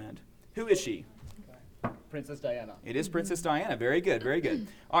candle in the wind. Who is she? Princess Diana. It is Princess Diana. Very good, very good.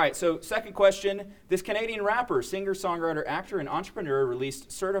 All right, so second question. This Canadian rapper, singer, songwriter, actor, and entrepreneur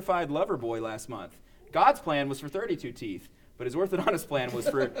released Certified Lover Boy last month. God's plan was for 32 teeth, but his orthodontist plan was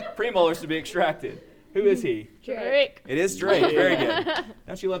for premolars to be extracted. Who is he? Drake. It is Drake. Very good.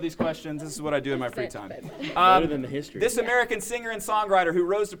 Don't you love these questions? This is what I do in my free time. Better than the history. This American singer and songwriter who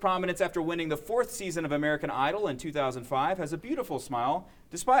rose to prominence after winning the 4th season of American Idol in 2005 has a beautiful smile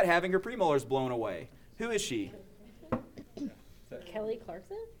despite having her premolars blown away. Who is she? Kelly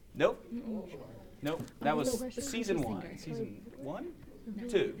Clarkson? Nope. Nope. That was season 1. Season 1?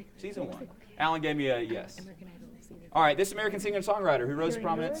 2. Season 1. Alan gave me a yes. All right, this American singer and songwriter who rose to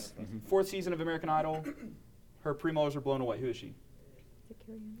prominence, 4th season of American Idol, her premolars were blown away. Who is she?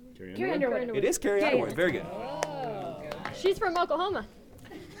 Carrie Underwood. It is Carrie Underwood. Very good. She's from Oklahoma.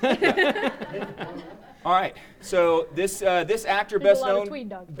 All right, so this actor, There's best a lot of known tweed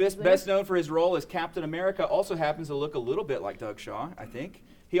dog best known for his role as Captain America, also happens to look a little bit like Doug Shaw, I think.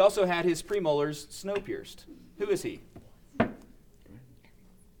 He also had his premolars snow pierced. Who is he?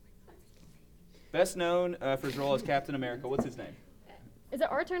 Best known for his role as Captain America. What's his name? Is it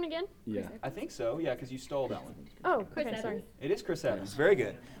our turn again? Yeah. I think so, yeah, because you stole that one. Oh, okay, sorry. It is Chris Evans. Very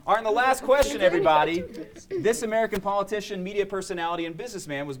good. All right, and the last question, everybody. This American politician, media personality, and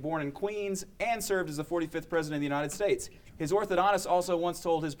businessman was born in Queens and served as the 45th president of the United States. His orthodontist also once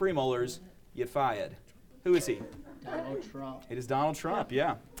told his premolars, "You fired." Who is he? Donald Trump. It is Donald Trump,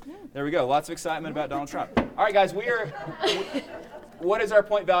 yeah. There we go. Lots of excitement about Donald Trump. All right, guys, what is our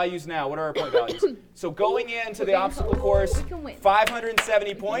point values now? What are our point values? So going into the obstacle course,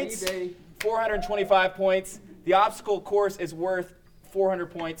 570 points, 425 points. The obstacle course is worth 400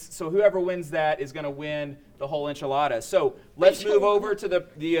 points, so whoever wins that is going to win the whole enchilada. So let's move over to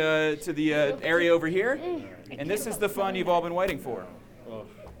the area over here, and this is the fun you've all been waiting for.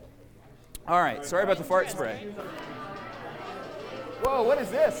 All right, sorry about the fart spray. Whoa, what is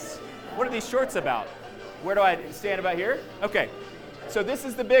this? What are these shorts about? Where do I stand about here? Okay. So this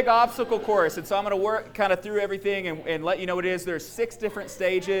is the big obstacle course, and so I'm going to work kind of through everything and let you know what it is. There's 6 different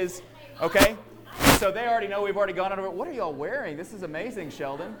stages, okay? So they already know we've already gone over it. What are y'all wearing? This is amazing,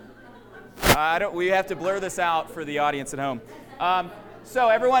 Sheldon. We have to blur this out for the audience at home. So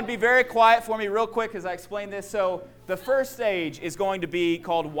everyone be very quiet for me real quick as I explain this. So the first stage is going to be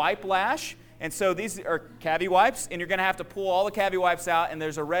called Wipe Lash. And so these are cavi wipes, and you're going to have to pull all the cavi wipes out, and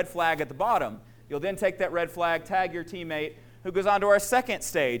there's a red flag at the bottom. You'll then take that red flag, tag your teammate, who goes on to our second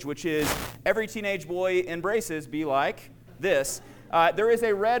stage, which is every teenage boy in braces be like this. There is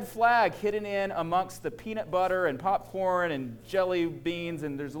a red flag hidden in amongst the peanut butter and popcorn and jelly beans,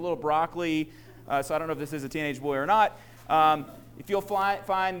 and there's a little broccoli, so I don't know if this is a teenage boy or not. If you'll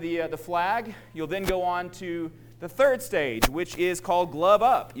find the flag, you'll then go on to the third stage, which is called Glove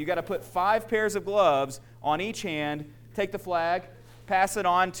Up. You got to put 5 pairs of gloves on each hand, take the flag, pass it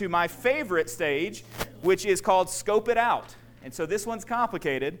on to my favorite stage, which is called Scope It Out. And so this one's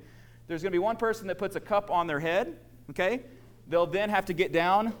complicated. There's going to be one person that puts a cup on their head, okay? They'll then have to get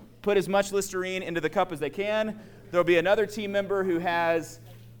down, put as much Listerine into the cup as they can. There'll be another team member who has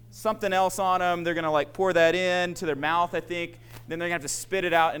something else on them. They're going to like pour that in to their mouth, I think. Then they're going to have to spit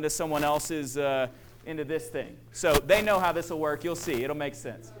it out into someone else's, into this thing. So they know how this will work. You'll see. It'll make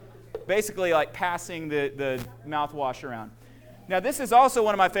sense. Basically like passing the mouthwash around. Now, this is also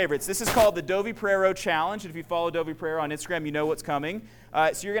one of my favorites. This is called the Dovi Prero Challenge. If you follow Dovi Prero on Instagram, you know what's coming.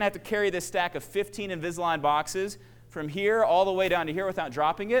 So you're going to have to carry this stack of 15 Invisalign boxes from here all the way down to here without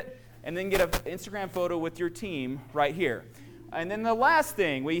dropping it, and then get an Instagram photo with your team right here. And then the last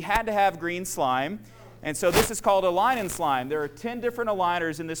thing, we had to have green slime. And so this is called Align and Slime. There are 10 different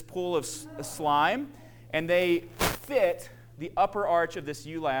aligners in this pool of slime, and they fit the upper arch of this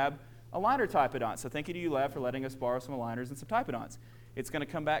ULab aligner typodont. So thank you to ULab for letting us borrow some aligners and some typodonts. It's going to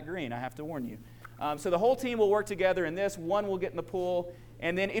come back green, I have to warn you. So the whole team will work together in this. One will get in the pool.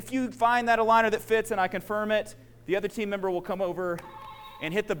 And then if you find that aligner that fits and I confirm it, the other team member will come over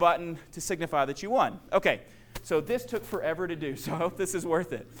and hit the button to signify that you won. Okay, so this took forever to do, so I hope this is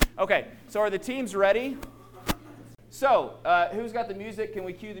worth it. Okay, so are the teams ready? So, who's got the music? Can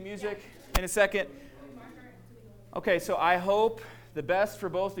we cue the music in a second? Okay, so I hope the best for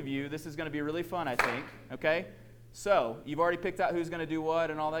both of you. This is going to be really fun, I think. Okay, so you've already picked out who's going to do what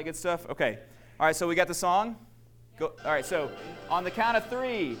and all that good stuff? Okay, all right, so we got the song? Go. All right, so on the count of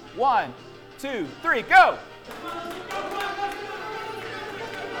 3, 1, 2, 3, go!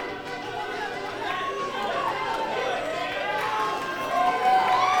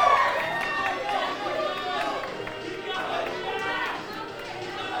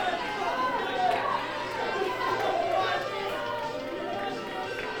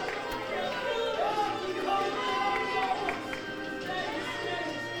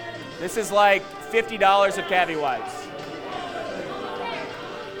 This is like $50 of cavi wipes.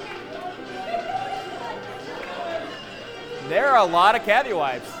 There are a lot of cavi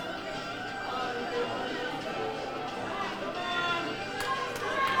wipes.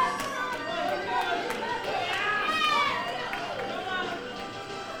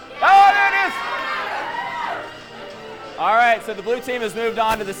 Oh, there it is! All right, so the blue team has moved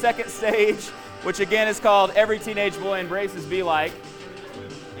on to the second stage, which again is called Every Teenage Boy Embraces Be Like.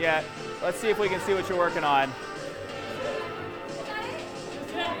 Yeah, let's see if we can see what you're working on.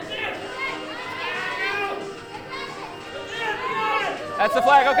 That's the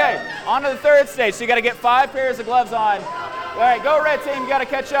flag, okay. On to the third stage, so you gotta get 5 pairs of gloves on. All right, go red team, you gotta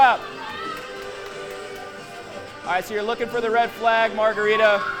catch up. All right, so you're looking for the red flag,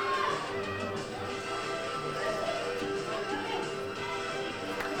 Margarita.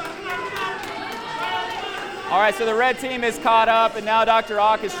 All right, so the red team is caught up, and now Dr.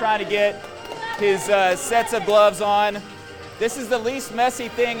 Ock is trying to get his sets of gloves on. This is the least messy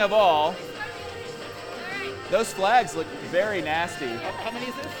thing of all. Those flags look very nasty. How many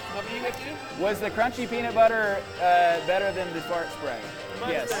is this? How many you have to do? Was the crunchy peanut butter better than the fart spray?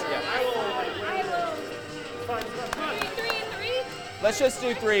 Yes. Yeah. Three. Let's just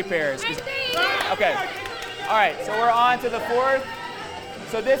do 3 pairs. Okay. All right, so we're on to the fourth.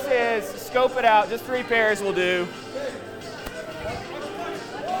 So this is, scope it out, just 3 pairs will do.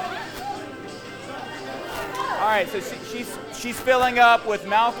 All right, so she's filling up with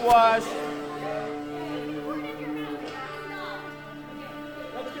mouthwash.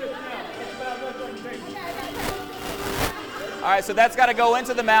 All right, so that's got to go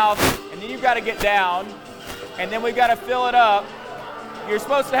into the mouth, and then you've got to get down, and then we've got to fill it up. You're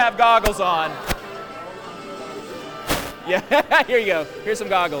supposed to have goggles on. Yeah, here you go. Here's some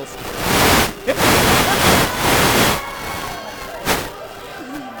goggles.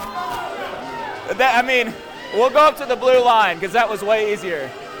 I mean, we'll go up to the blue line because that was way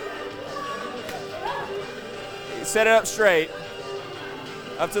easier. Set it up straight.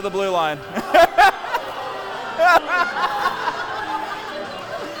 Up to the blue line.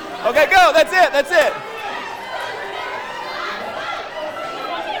 Okay, go. That's it. That's it.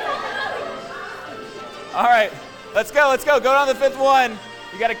 All right. Let's go. Let's go. Go down to the 5th one.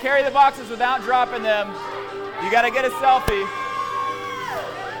 You got to carry the boxes without dropping them. You got to get a selfie.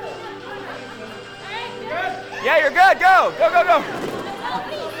 Yeah, you're good. Go. Go, go, go.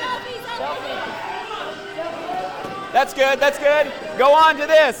 That's good. That's good. Go on to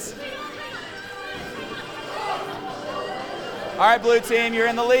this. All right, blue team, you're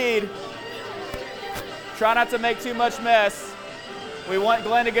in the lead. Try not to make too much mess. We want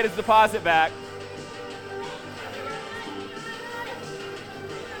Glenn to get his deposit back.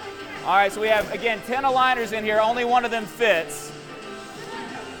 All right, so we have, again, 10 aligners in here. Only one of them fits.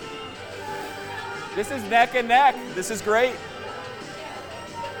 This is neck and neck. This is great.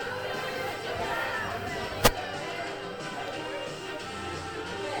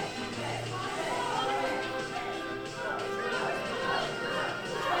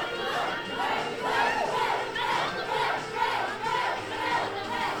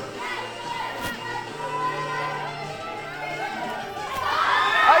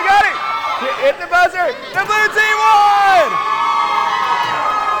 Hit the buzzer! The blue team won!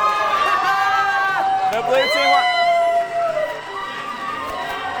 The blue team won.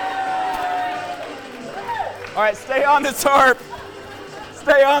 All right, stay on the tarp.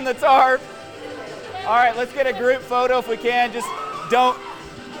 Stay on the tarp. All right, let's get a group photo if we can. Just don't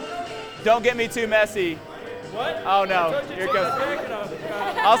get me too messy. What? Oh no, here it goes.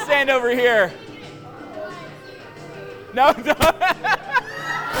 I'll stand over here. No, don't.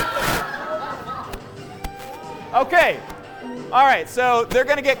 Okay. All right, so they're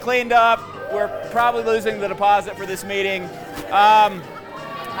going to get cleaned up. we're probably losing the deposit for this meeting.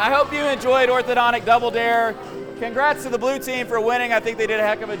 I hope you enjoyed Orthodontic Double Dare. Congrats to the blue team for winning. I think they did a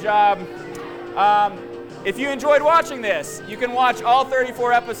heck of a job. If you enjoyed watching this, you can watch all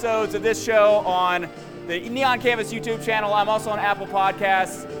 34 episodes of this show on the Neon Canvas YouTube channel. I'm also on Apple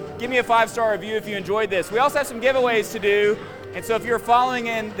Podcasts. Give me a 5-star review if you enjoyed this. We also have some giveaways to do. And so if you're following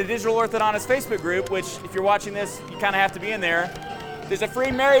in the Digital Orthodontist Facebook group, which if you're watching this, you kind of have to be in there, there's a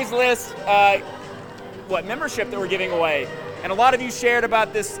free Mary's List membership that we're giving away. And a lot of you shared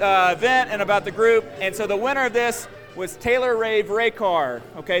about this event and about the group. And so the winner of this was Taylor Rave Raycar.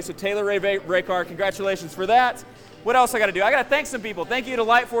 Okay, so Taylor Rave Raycar, congratulations for that. What else I got to do? I got to thank some people. Thank you to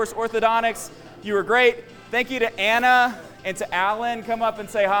Lightforce Orthodontics. You were great. Thank you to Anna and to Alan. Come up and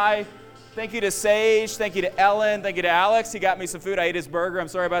say hi. Thank you to Sage. Thank you to Ellen. Thank you to Alex. He got me some food. I ate his burger. I'm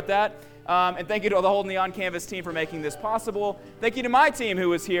sorry about that. And thank you to the whole Neon Canvas team for making this possible. Thank you to my team who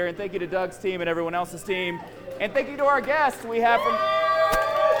was here. And thank you to Doug's team and everyone else's team. And thank you to our guests. We have from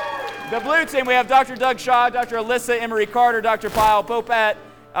the blue team, we have Dr. Doug Shaw, Dr. Alyssa Emory-Carter, Dr. Paiyal Popat,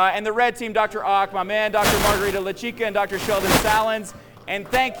 and the red team, Dr. Ak, my man, Dr. Margarita Lachica, and Dr. Sheldon Salins. And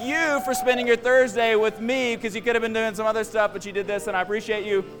thank you for spending your Thursday with me, because you could have been doing some other stuff, but you did this, and I appreciate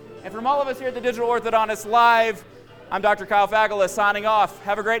you. And from all of us here at the Digital Orthodontist Live, I'm Dr. Kyle Fagala signing off.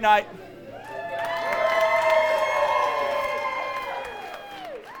 Have a great night.